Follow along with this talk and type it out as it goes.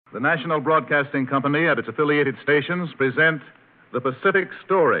The National Broadcasting Company and its affiliated stations present The Pacific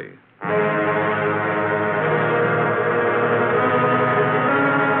Story.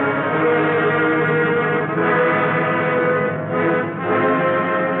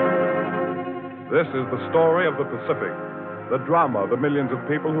 This is the story of the Pacific, the drama of the millions of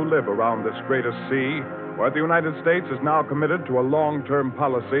people who live around this greatest sea, where the United States is now committed to a long-term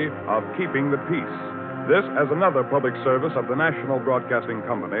policy of keeping the peace. This, as another public service of the National Broadcasting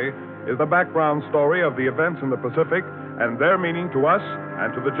Company, is the background story of the events in the Pacific and their meaning to us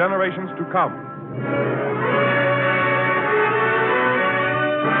and to the generations to come.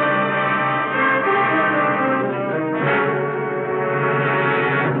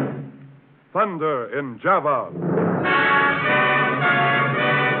 Thunder in Java.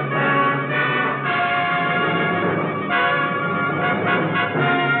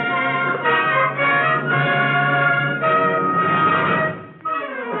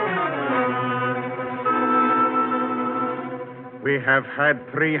 We have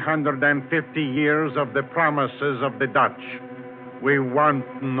had 350 years of the promises of the Dutch. We want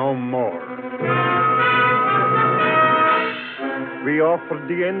no more. We offered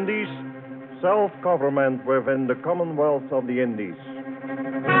the Indies self-government within the Commonwealth of the Indies.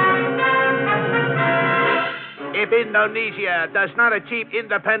 If Indonesia does not achieve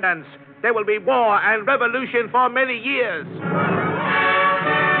independence, there will be war and revolution for many years.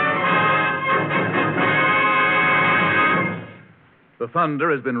 The thunder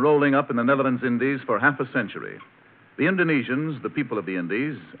has been rolling up in the Netherlands Indies for half a century. The Indonesians, the people of the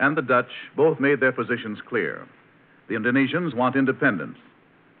Indies, and the Dutch both made their positions clear. The Indonesians want independence.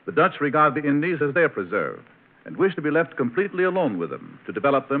 The Dutch regard the Indies as their preserve and wish to be left completely alone with them to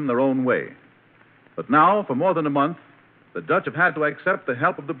develop them their own way. But now, for more than a month, the Dutch have had to accept the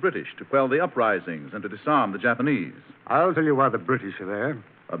help of the British to quell the uprisings and to disarm the Japanese. I'll tell you why the British are there.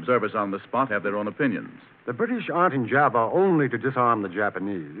 Observers on the spot have their own opinions. The British aren't in Java only to disarm the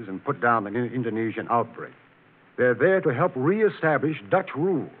Japanese and put down the Indonesian outbreak. They're there to help reestablish Dutch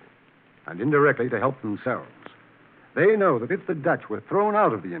rule, and indirectly to help themselves. They know that if the Dutch were thrown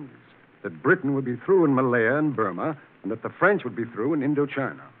out of the Indies, that Britain would be through in Malaya and Burma, and that the French would be through in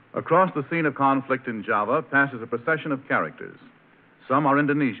Indochina. Across the scene of conflict in Java passes a procession of characters. Some are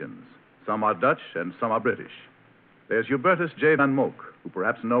Indonesians, some are Dutch, and some are British. There's Hubertus J. van Mook, who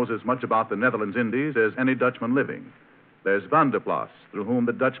perhaps knows as much about the Netherlands Indies as any Dutchman living. There's Van der Plas, through whom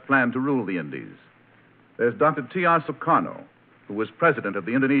the Dutch planned to rule the Indies. There's Dr. T.R. Sukarno, who was president of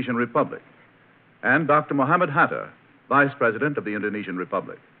the Indonesian Republic. And Dr. Mohammed Hatta, vice president of the Indonesian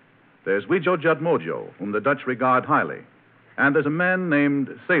Republic. There's Wijo Jatmojo, whom the Dutch regard highly. And there's a man named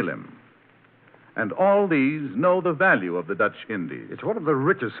Selim. And all these know the value of the Dutch Indies. It's one of the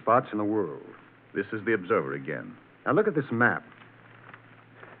richest spots in the world. This is the Observer again. Now look at this map.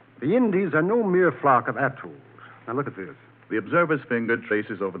 The Indies are no mere flock of atolls. Now look at this. The Observer's finger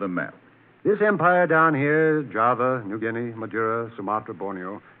traces over the map. This empire down here, Java, New Guinea, Madeira, Sumatra,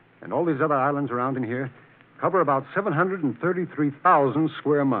 Borneo, and all these other islands around in here, cover about 733,000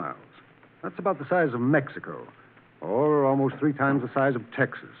 square miles. That's about the size of Mexico, or almost 3 times the size of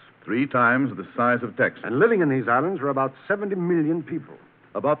Texas. 3 times the size of Texas. And living in these islands are about 70 million people.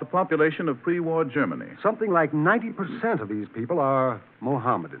 About the population of pre-war Germany. Something like 90% of these people are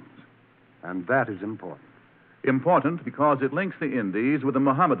Mohammedans. And that is important. Important because it links the Indies with the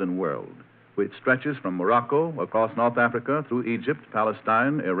Mohammedan world, which stretches from Morocco, across North Africa, through Egypt,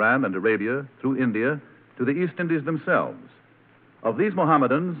 Palestine, Iran, and Arabia, through India, to the East Indies themselves. Of these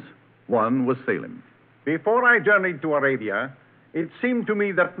Mohammedans, one was Selim. Before I journeyed to Arabia, it seemed to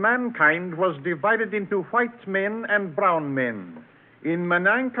me that mankind was divided into white men and brown men. In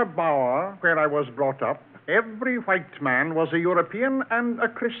Minangkabau, where I was brought up, every white man was a European and a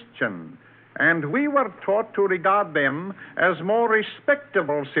Christian, and we were taught to regard them as more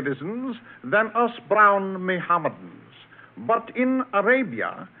respectable citizens than us brown Mohammedans. But in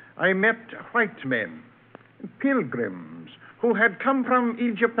Arabia, I met white men, pilgrims, who had come from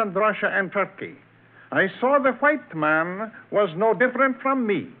Egypt and Russia and Turkey. I saw the white man was no different from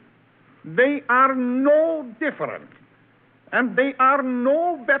me. They are no different. And they are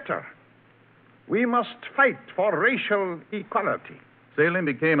no better. We must fight for racial equality. Selim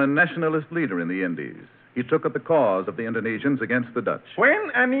became a nationalist leader in the Indies. He took up the cause of the Indonesians against the Dutch.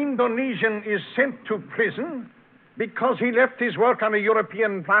 When an Indonesian is sent to prison because he left his work on a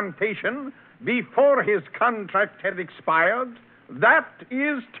European plantation before his contract had expired, that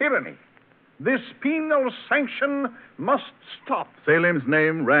is tyranny. This penal sanction must stop. Selim's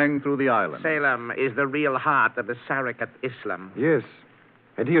name rang through the island. Salem is the real heart of the Sarakat Islam. Yes,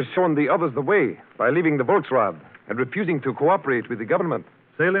 and he has shown the others the way by leaving the Volksraad and refusing to cooperate with the government.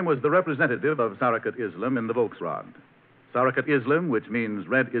 Salem was the representative of Sarakat Islam in the Volksraad. Sarakat Islam, which means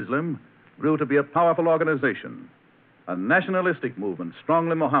Red Islam, grew to be a powerful organization, a nationalistic movement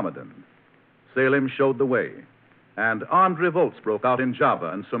strongly Mohammedan. Salem showed the way, and armed revolts broke out in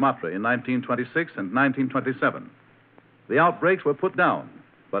Java and Sumatra in 1926 and 1927. The outbreaks were put down,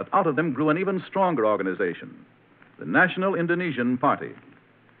 but out of them grew an even stronger organization, the National Indonesian Party.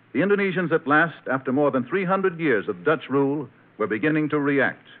 The Indonesians at last, after more than 300 years of Dutch rule, were beginning to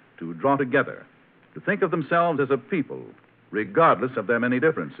react, to draw together, to think of themselves as a people, regardless of their many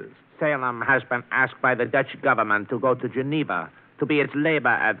differences. Salem has been asked by the Dutch government to go to Geneva to be its labor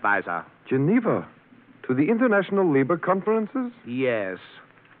advisor. Geneva? To the International Labor Conferences? Yes.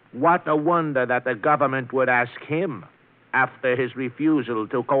 What a wonder that the government would ask him after his refusal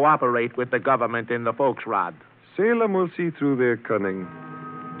to cooperate with the government in the Volksraad. Salem will see through their cunning.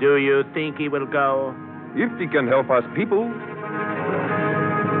 Do you think he will go? If he can help us people.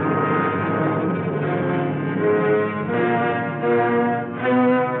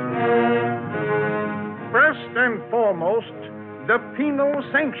 First and foremost, the penal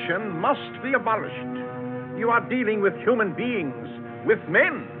sanction must be abolished. You are dealing with human beings, with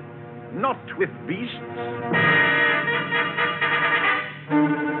men, not with beasts.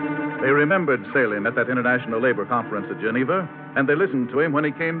 They remembered Salem at that International Labor Conference at Geneva, and they listened to him when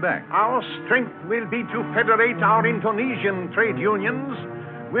he came back. Our strength will be to federate our Indonesian trade unions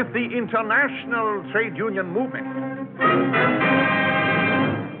with the international trade union movement.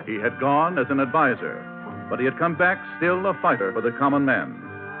 He had gone as an advisor, but he had come back still a fighter for the common man.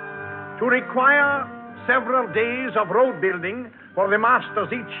 To require several days of road building for the masters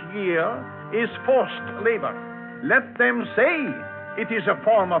each year is forced labor. Let them say it is a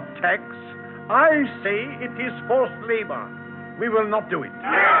form of tax. I say it is forced labor. We will not do it.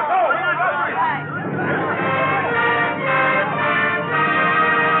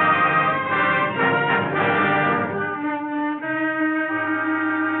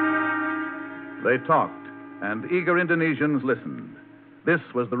 They talked, and eager Indonesians listened. This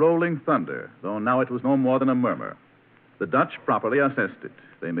was the rolling thunder, though now it was no more than a murmur. The Dutch properly assessed it.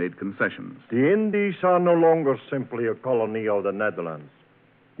 They made concessions. The Indies are no longer simply a colony of the Netherlands.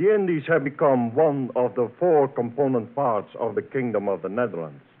 The Indies have become one of the 4 component parts of the Kingdom of the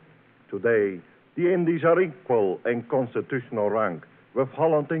Netherlands. Today, the Indies are equal in constitutional rank with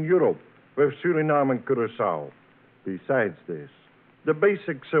Holland and Europe, with Suriname and Curaçao. Besides this, the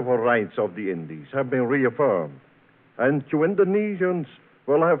basic civil rights of the Indies have been reaffirmed, and you Indonesians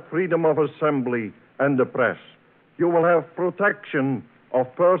will have freedom of assembly and the press. You will have protection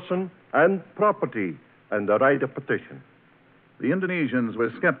of person and property and the right of petition. The Indonesians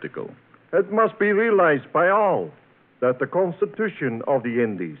were skeptical. It must be realized by all that the Constitution of the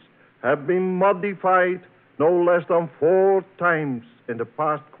Indies have been modified no less than 4 times in the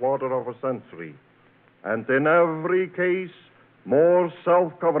past quarter of a century. And in every case, more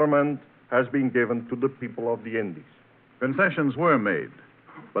self-government has been given to the people of the Indies. Concessions were made,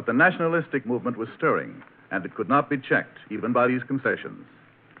 but the nationalistic movement was stirring, and it could not be checked, even by these concessions.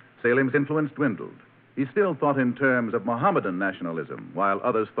 Salem's influence dwindled. He still thought in terms of Mohammedan nationalism, while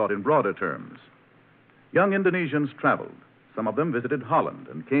others thought in broader terms. Young Indonesians traveled. Some of them visited Holland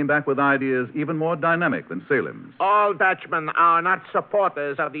and came back with ideas even more dynamic than Salem's. All Dutchmen are not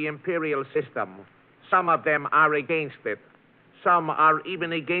supporters of the imperial system. Some of them are against it. Some are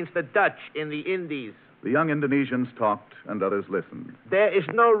even against the Dutch in the Indies. The young Indonesians talked, and others listened. There is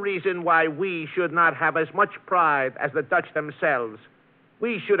no reason why we should not have as much pride as the Dutch themselves.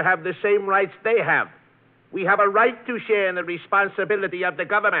 We should have the same rights they have. We have a right to share in the responsibility of the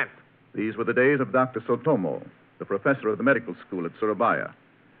government. These were the days of Dr. Sotomo, the professor of the medical school at Surabaya,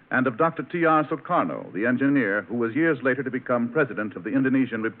 and of Dr. T.R. Sukarno, the engineer who was years later to become president of the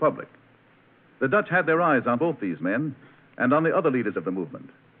Indonesian Republic. The Dutch had their eyes on both these men and on the other leaders of the movement.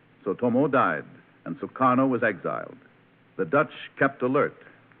 Sotomo died, and Sukarno was exiled. The Dutch kept alert.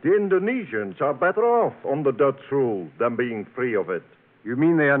 The Indonesians are better off under Dutch rule than being free of it. You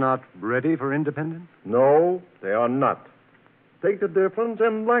mean they are not ready for independence? No, they are not. Take the difference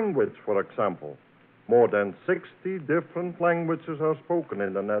in language, for example. More than 60 different languages are spoken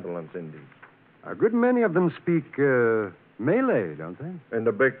in the Netherlands Indies. A good many of them speak Malay, don't they? In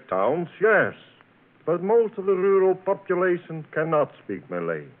the big towns, yes. But most of the rural population cannot speak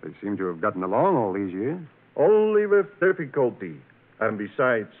Malay. They seem to have gotten along all these years. Only with difficulty. And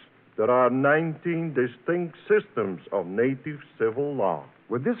besides, there are 19 distinct systems of native civil law.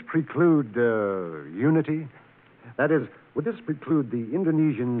 Would this preclude unity? That is, would this preclude the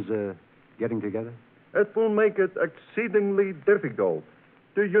Indonesians getting together? It will make it exceedingly difficult.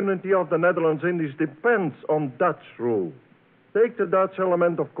 The unity of the Netherlands Indies depends on Dutch rule. Take the Dutch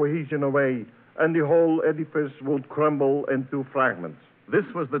element of cohesion away, and the whole edifice would crumble into fragments. This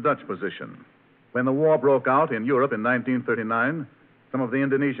was the Dutch position. When the war broke out in Europe in 1939, some of the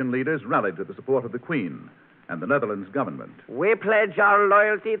Indonesian leaders rallied to the support of the Queen and the Netherlands government. We pledge our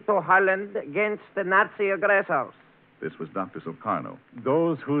loyalty to Holland against the Nazi aggressors. This was Dr. Sukarno.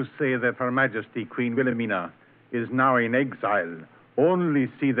 Those who say that Her Majesty Queen Wilhelmina is now in exile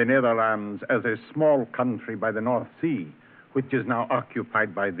only see the Netherlands as a small country by the North Sea, which is now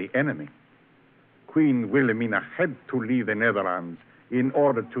occupied by the enemy. Queen Wilhelmina had to leave the Netherlands in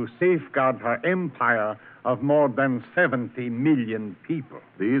order to safeguard her empire of more than 70 million people.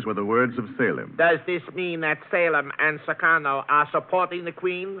 These were the words of Salem. Does this mean that Salem and Sukarno are supporting the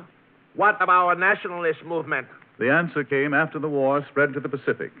Queen? What of our nationalist movement? The answer came after the war spread to the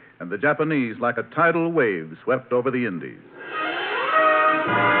Pacific, and the Japanese, like a tidal wave, swept over the Indies.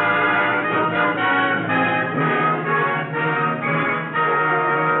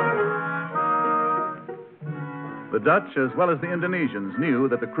 The Dutch, as well as the Indonesians, knew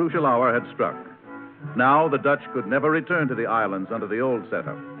that the crucial hour had struck. Now the Dutch could never return to the islands under the old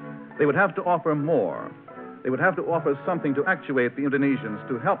setup. They would have to offer more. They would have to offer something to actuate the Indonesians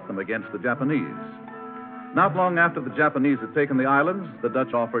to help them against the Japanese. Not long after the Japanese had taken the islands, the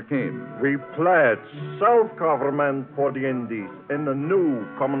Dutch offer came. We pledge self-government for the Indies in the new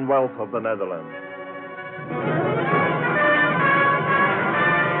Commonwealth of the Netherlands.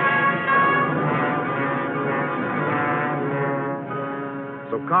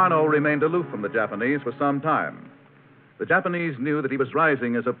 Sukarno remained aloof from the Japanese for some time. The Japanese knew that he was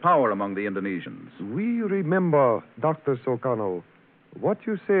rising as a power among the Indonesians. We remember, Dr. Sukarno, what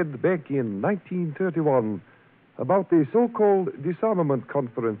you said back in 1931 about the so-called disarmament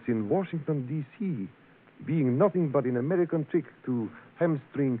conference in Washington, D.C., being nothing but an American trick to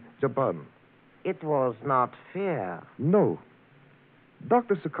hamstring Japan. It was not fair. No.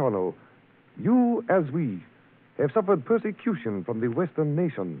 Dr. Sukarno, you, as we, have suffered persecution from the Western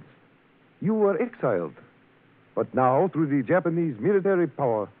nations. You were exiled. But now, through the Japanese military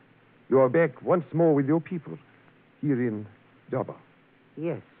power, you are back once more with your people here in Java.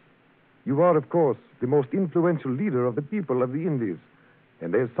 Yes. You are, of course, the most influential leader of the people of the Indies.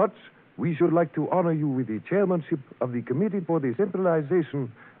 And as such, we should like to honor you with the chairmanship of the Committee for the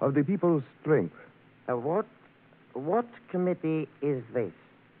Centralization of the People's Strength. What committee is this?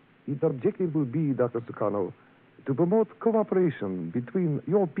 Its objective will be, Dr. Sukarno, to promote cooperation between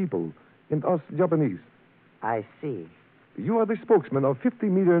your people and us Japanese. I see. You are the spokesman of 50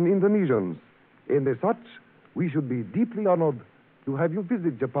 million Indonesians, and as such, we should be deeply honored to have you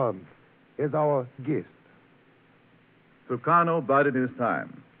visit Japan as our guest. Sukarno bided his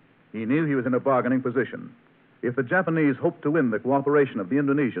time. He knew he was in a bargaining position. If the Japanese hoped to win the cooperation of the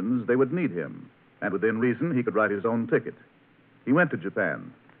Indonesians, they would need him, and within reason, he could write his own ticket. He went to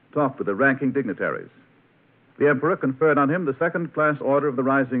Japan, talked with the ranking dignitaries. The emperor conferred on him the second-class Order of the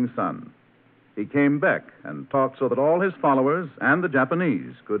Rising Sun. He came back and talked so that all his followers and the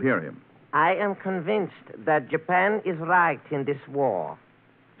Japanese could hear him. I am convinced that Japan is right in this war.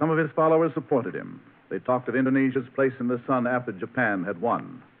 Some of his followers supported him. They talked of Indonesia's place in the sun after Japan had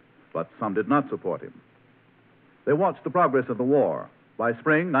won. But some did not support him. They watched the progress of the war. By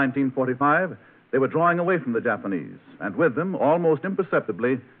spring 1945, they were drawing away from the Japanese, and with them, almost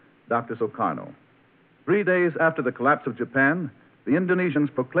imperceptibly, Dr. Sukarno. 3 days after the collapse of Japan, the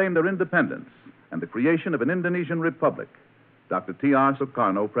Indonesians proclaimed their independence and the creation of an Indonesian republic. Dr. T.R.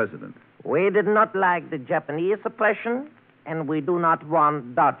 Sukarno, president. We did not like the Japanese oppression, and we do not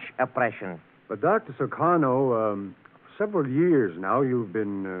want Dutch oppression. But, Dr. Sukarno, several years now you've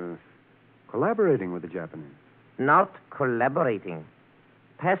been collaborating with the Japanese. Not collaborating.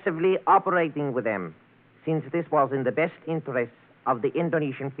 Passively operating with them, since this was in the best interests of the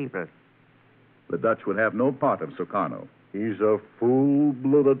Indonesian people. The Dutch would have no part of Sukarno. He's a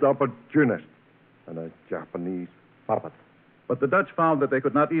full-blooded opportunist and a Japanese puppet. But the Dutch found that they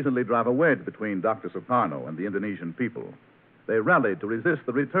could not easily drive a wedge between Dr. Sukarno and the Indonesian people. They rallied to resist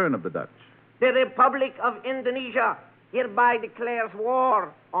the return of the Dutch. The Republic of Indonesia hereby declares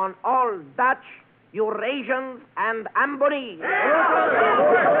war on all Dutch, Eurasians, and Ambonese.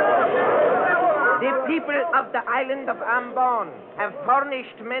 The people of the island of Ambon have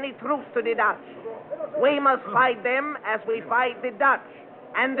furnished many troops to the Dutch. We must fight them as we fight the Dutch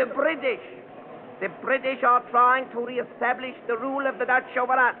and the British. The British are trying to reestablish the rule of the Dutch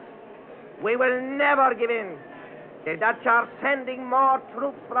over us. We will never give in. The Dutch are sending more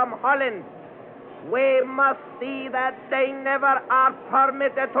troops from Holland. We must see that they never are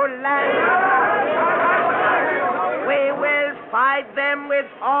permitted to land. We will fight them with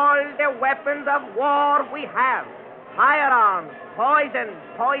all the weapons of war we have. firearms,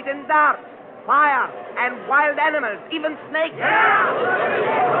 poison darts, fire, and wild animals, even snakes.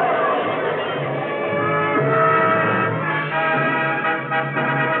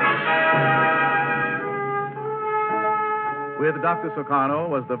 With Dr. Sukarno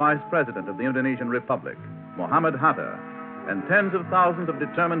was the Vice President of the Indonesian Republic, Muhammad Hatta, and tens of thousands of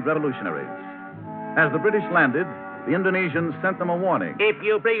determined revolutionaries. As the British landed, the Indonesians sent them a warning. If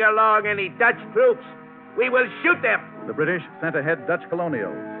you bring along any Dutch troops, we will shoot them. The British sent ahead Dutch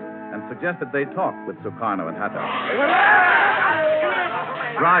colonials and suggested they talk with Sukarno and Hatta.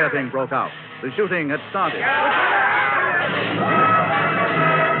 Rioting broke out. The shooting had started.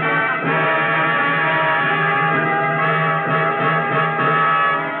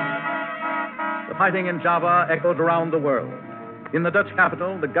 The fighting in Java echoed around the world. In the Dutch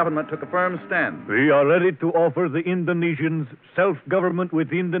capital, the government took a firm stand. We are ready to offer the Indonesians self-government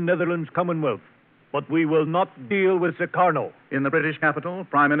within the Netherlands Commonwealth, but we will not deal with Sukarno. In the British capital,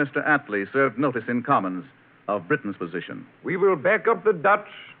 Prime Minister Attlee served notice in Commons of Britain's position. We will back up the Dutch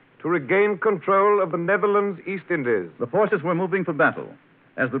to regain control of the Netherlands East Indies. The forces were moving for battle.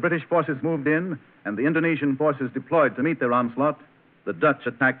 As the British forces moved in and the Indonesian forces deployed to meet their onslaught, the Dutch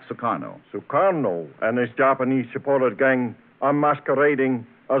attacked Sukarno. Sukarno and his Japanese supported gang are masquerading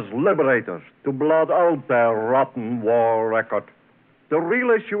as liberators to blot out their rotten war record. The real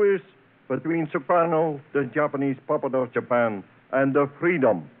issue is between Sukarno, the Japanese puppet of Japan, and the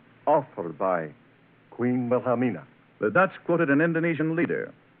freedom offered by Queen Wilhelmina. The Dutch quoted an Indonesian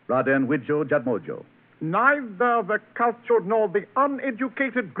leader, Raden Widjo Jatmojo. Neither the cultured nor the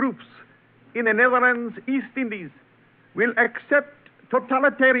uneducated groups in the Netherlands East Indies will accept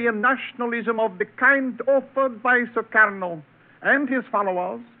totalitarian nationalism of the kind offered by Sukarno and his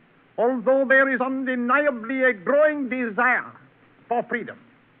followers, although there is undeniably a growing desire for freedom.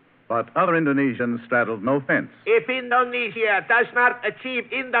 But other Indonesians straddled no fence. If Indonesia does not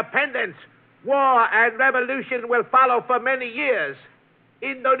achieve independence, war and revolution will follow for many years.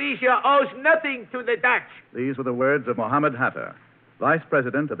 Indonesia owes nothing to the Dutch. These were the words of Muhammad Hatta, Vice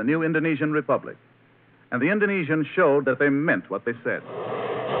President of the new Indonesian Republic. And the Indonesians showed that they meant what they said.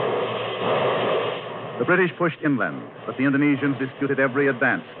 The British pushed inland, but the Indonesians disputed every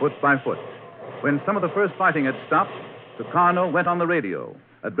advance, foot by foot. When some of the first fighting had stopped, Sukarno went on the radio,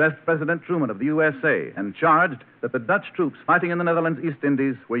 addressed President Truman of the USA, and charged that the Dutch troops fighting in the Netherlands East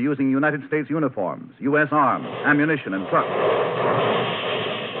Indies were using United States uniforms, U.S. arms, ammunition, and trucks.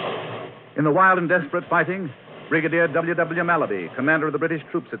 In the wild and desperate fighting, Brigadier W.W. Malaby, commander of the British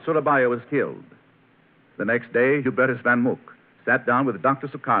troops at Surabaya, was killed. The next day, Hubertus van Mook sat down with Dr.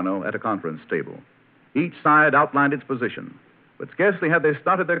 Sukarno at a conference table. Each side outlined its position, but scarcely had they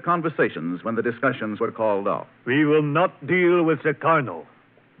started their conversations when the discussions were called off. We will not deal with Sukarno.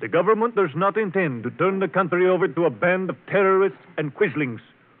 The government does not intend to turn the country over to a band of terrorists and quislings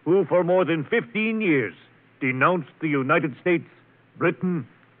who, for more than 15 years, denounced the United States, Britain,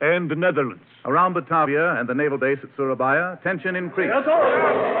 and the Netherlands. Around Batavia and the naval base at Surabaya, tension increased.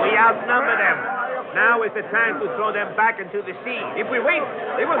 We outnumber them. Now is the time to throw them back into the sea. If we wait,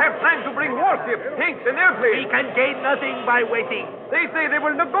 they will have time to bring warships, tanks, and airplanes. We can gain nothing by waiting. They say they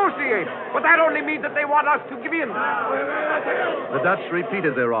will negotiate, but that only means that they want us to give in. The Dutch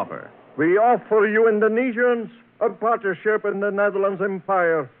repeated their offer. We offer you Indonesians a partnership in the Netherlands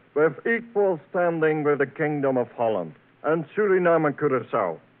Empire with equal standing with the Kingdom of Holland and Suriname and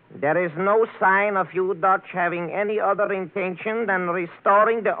Curaçao. There is no sign of you Dutch having any other intention than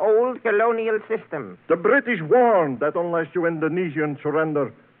restoring the old colonial system. The British warned that unless you Indonesians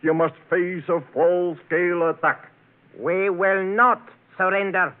surrender, you must face a full-scale attack. We will not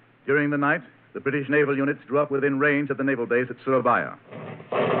surrender. During the night, the British naval units drew up within range of the naval base at Surabaya.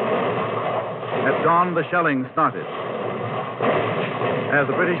 At dawn, the shelling started. As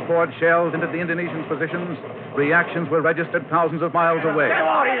the British poured shells into the Indonesians' positions, reactions were registered thousands of miles away.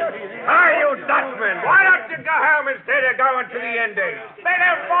 Hi, you Dutchmen! Why don't you go home instead of going to the Indies? They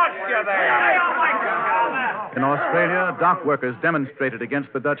don't want you there. In Australia, dock workers demonstrated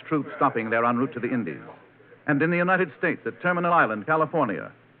against the Dutch troops stopping there en route to the Indies. And in the United States, at Terminal Island, California,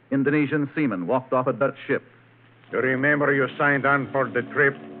 Indonesian seamen walked off a Dutch ship. You remember you signed on for the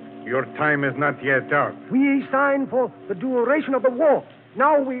trip? Your time is not yet out. We signed for the duration of the war.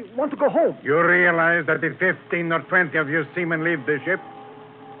 Now we want to go home. You realize that if 15 or 20 of you seamen leave the ship,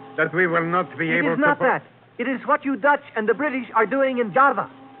 that we will not be able to... It is not that. It is what you Dutch and the British are doing in Java.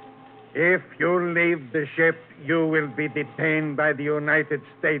 If you leave the ship, you will be detained by the United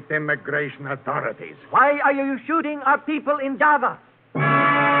States immigration authorities. Why are you shooting our people in Java?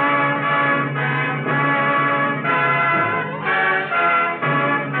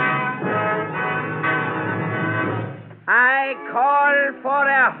 for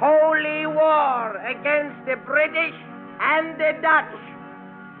a holy war against the British and the Dutch.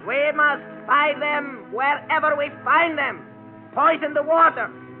 We must fight them wherever we find them. Poison the water.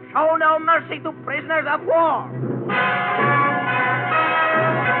 Show no mercy to prisoners of war.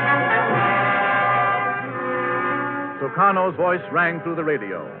 Sukarno's voice rang through the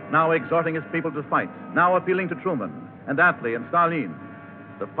radio, now exhorting his people to fight, now appealing to Truman and Attlee and Stalin.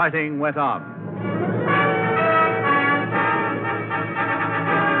 The fighting went on.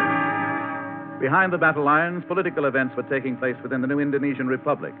 Behind the battle lines, political events were taking place within the new Indonesian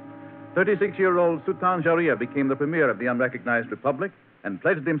Republic. 36-year-old Sutan Sharia became the premier of the unrecognized republic and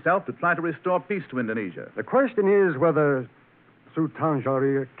pledged himself to try to restore peace to Indonesia. The question is whether Sutan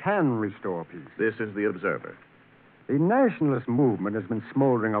Sharia can restore peace. This is the Observer. The nationalist movement has been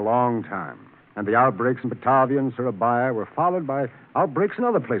smoldering a long time, and the outbreaks in Batavia and Surabaya were followed by outbreaks in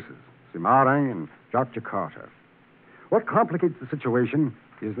other places, Semarang and Yogyakarta. What complicates the situation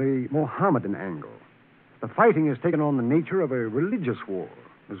is the Mohammedan angle. The fighting has taken on the nature of a religious war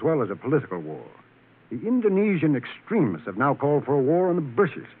as well as a political war. The Indonesian extremists have now called for a war on the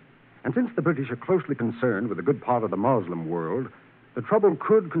British. And since the British are closely concerned with a good part of the Muslim world, the trouble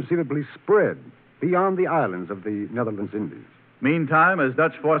could conceivably spread beyond the islands of the Netherlands Indies. Meantime, as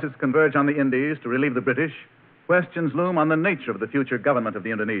Dutch forces converge on the Indies to relieve the British, questions loom on the nature of the future government of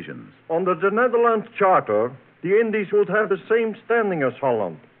the Indonesians. Under the Netherlands Charter, the Indies would have the same standing as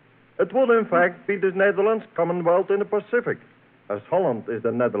Holland. It would, in fact, be the Netherlands Commonwealth in the Pacific, as Holland is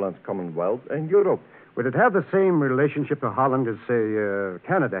the Netherlands Commonwealth in Europe. Would it have the same relationship to Holland as, say,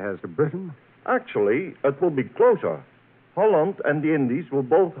 Canada has to Britain? Actually, it will be closer. Holland and the Indies will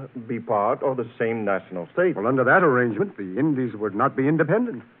both be part of the same national state. Well, under that arrangement, the Indies would not be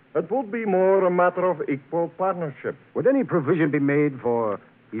independent. It would be more a matter of equal partnership. Would any provision be made for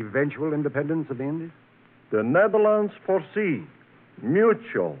eventual independence of the Indies? The Netherlands foresee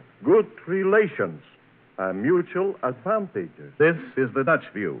mutual good relations and mutual advantages. This is the Dutch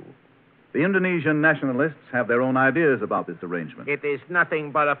view. The Indonesian nationalists have their own ideas about this arrangement. It is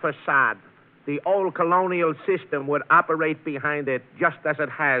nothing but a facade. The old colonial system would operate behind it just as it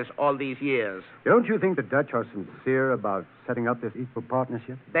has all these years. Don't you think the Dutch are sincere about setting up this equal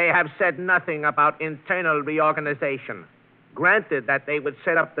partnership? They have said nothing about internal reorganization. Granted that they would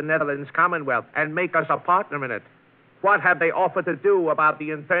set up the Netherlands Commonwealth and make us a partner in it. What have they offered to do about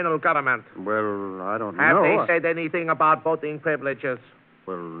the internal government? Well, I don't Have know. they said anything about voting privileges?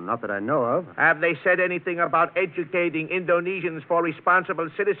 Well, not that I know of. Have they said anything about educating Indonesians for responsible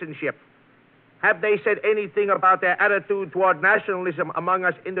citizenship? Have they said anything about their attitude toward nationalism among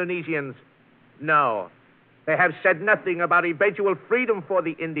us Indonesians? No. They have said nothing about eventual freedom for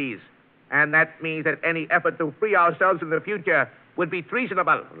the Indies. And that means that any effort to free ourselves in the future would be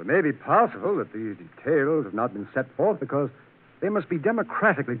treasonable. Well, it may be possible that these details have not been set forth because they must be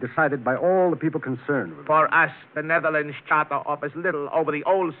democratically decided by all the people concerned with them. For us, the Netherlands Charter offers little over the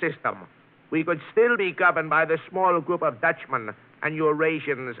old system. We could still be governed by the small group of Dutchmen and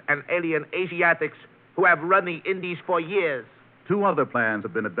Eurasians and alien Asiatics who have run the Indies for years. Two other plans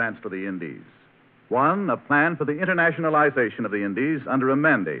have been advanced for the Indies. One, a plan for the internationalization of the Indies under a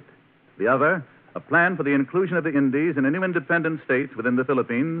mandate. The other, a plan for the inclusion of the Indies in a new independent state within the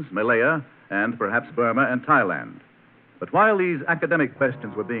Philippines, Malaya, and perhaps Burma and Thailand. But while these academic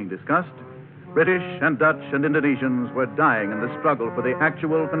questions were being discussed, British and Dutch and Indonesians were dying in the struggle for the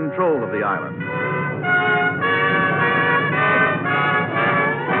actual control of the island.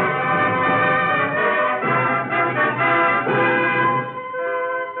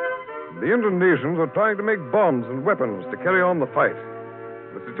 The Indonesians are trying to make bombs and weapons to carry on the fight.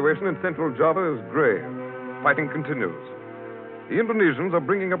 The situation in central Java is grave. Fighting continues. The Indonesians are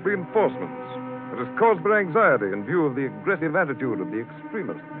bringing up reinforcements. It is caused by anxiety in view of the aggressive attitude of the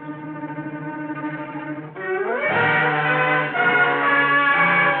extremists.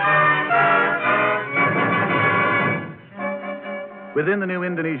 Within the new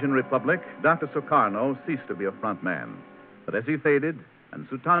Indonesian Republic, Dr. Sukarno ceased to be a front man. But as he faded, and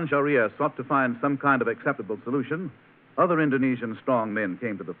Sutan Sharia sought to find some kind of acceptable solution, other Indonesian strong men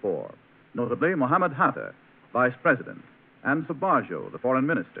came to the fore, notably Muhammad Hatta, vice president, and Subarjo, the foreign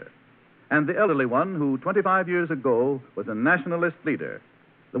minister, and the elderly one who 25 years ago was a nationalist leader,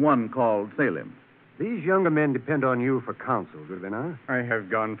 the one called Salim. These younger men depend on you for counsel, do they not? I have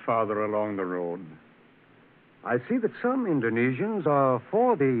gone farther along the road. I see that some Indonesians are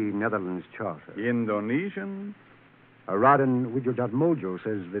for the Netherlands Charter. Indonesian? Raden Wijodatmojo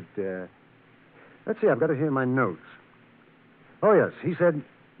says that, let's see, I've got it here in my notes. Oh, yes, he said,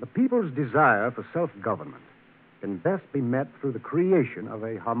 the people's desire for self-government can best be met through the creation of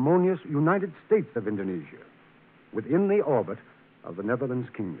a harmonious United States of Indonesia, within the orbit of the Netherlands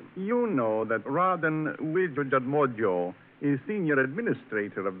Kingdom. You know that Raden Wijodjadmojo is senior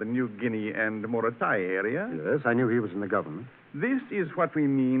administrator of the New Guinea and Morotai area. Yes, I knew he was in the government. This is what we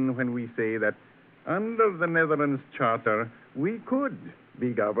mean when we say that under the Netherlands Charter, we could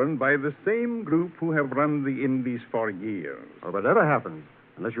be governed by the same group who have run the Indies for years. Or whatever happens,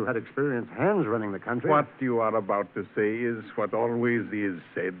 unless you had experienced hands running the country. What you are about to say is what always is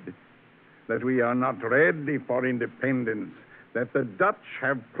said, that we are not ready for independence, that the Dutch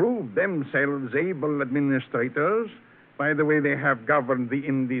have proved themselves able administrators by the way they have governed the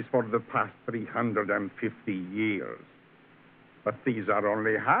Indies for the past 350 years. But these are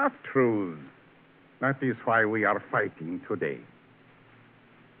only half-truths. That is why we are fighting today.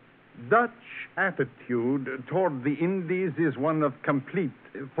 Dutch attitude toward the Indies is one of complete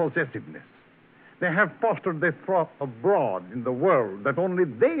possessiveness. They have fostered the thought abroad in the world that only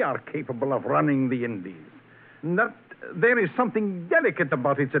they are capable of running the Indies, and that there is something delicate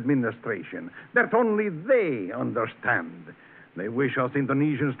about its administration that only they understand. They wish us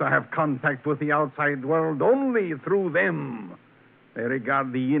Indonesians to have contact with the outside world only through them. They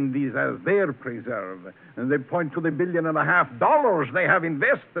regard the Indies as their preserve, and they point to the $1.5 billion they have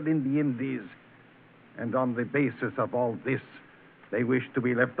invested in the Indies. And on the basis of all this, they wish to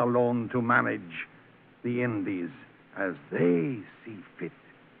be left alone to manage the Indies as they see fit.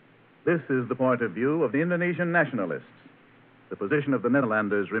 This is the point of view of the Indonesian nationalists. The position of the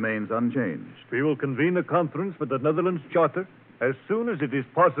Netherlanders remains unchanged. We will convene a conference with the Netherlands Charter as soon as it is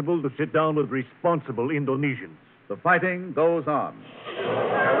possible to sit down with responsible Indonesians. The fighting goes on.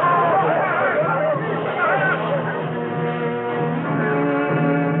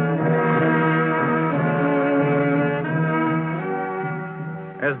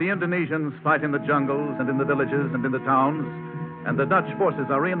 As the Indonesians fight in the jungles and in the villages and in the towns, and the Dutch forces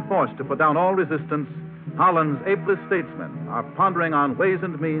are reinforced to put down all resistance, Holland's ablest statesmen are pondering on ways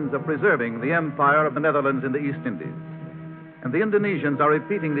and means of preserving the empire of the Netherlands in the East Indies. And the Indonesians are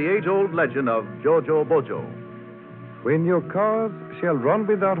repeating the age-old legend of Jojo Bojo. When your cars shall run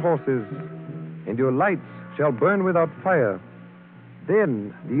without horses, and your lights shall burn without fire,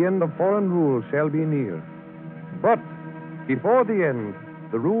 then the end of foreign rule shall be near. But before the end,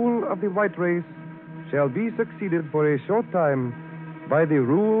 the rule of the white race shall be succeeded for a short time by the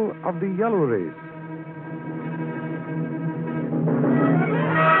rule of the yellow race.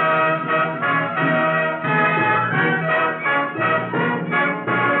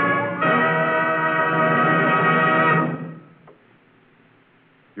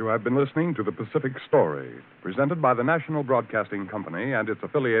 You have been listening to The Pacific Story, presented by the National Broadcasting Company and its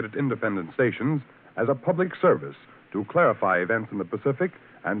affiliated independent stations as a public service to clarify events in the Pacific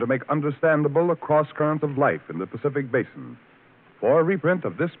and to make understandable the cross-currents of life in the Pacific Basin. For a reprint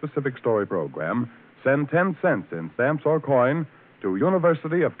of this Pacific Story program, send 10 cents in stamps or coin to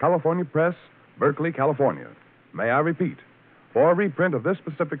University of California Press, Berkeley, California. May I repeat? For a reprint of this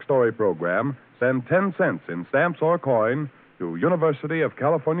Pacific Story program, send 10 cents in stamps or coin to University of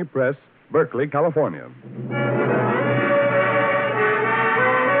California Press, Berkeley, California.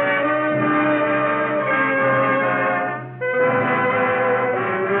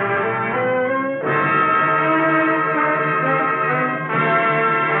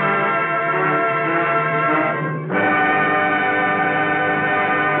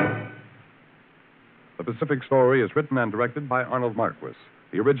 The Pacific Story is written and directed by Arnold Marquis.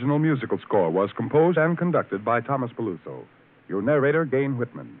 The original musical score was composed and conducted by Thomas Peluso. Your narrator, Gain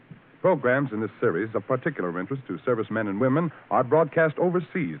Whitman. Programs in this series of particular interest to servicemen and women are broadcast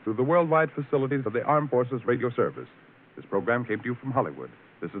overseas through the worldwide facilities of the Armed Forces Radio Service. This program came to you from Hollywood.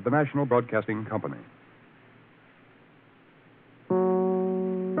 This is the National Broadcasting Company.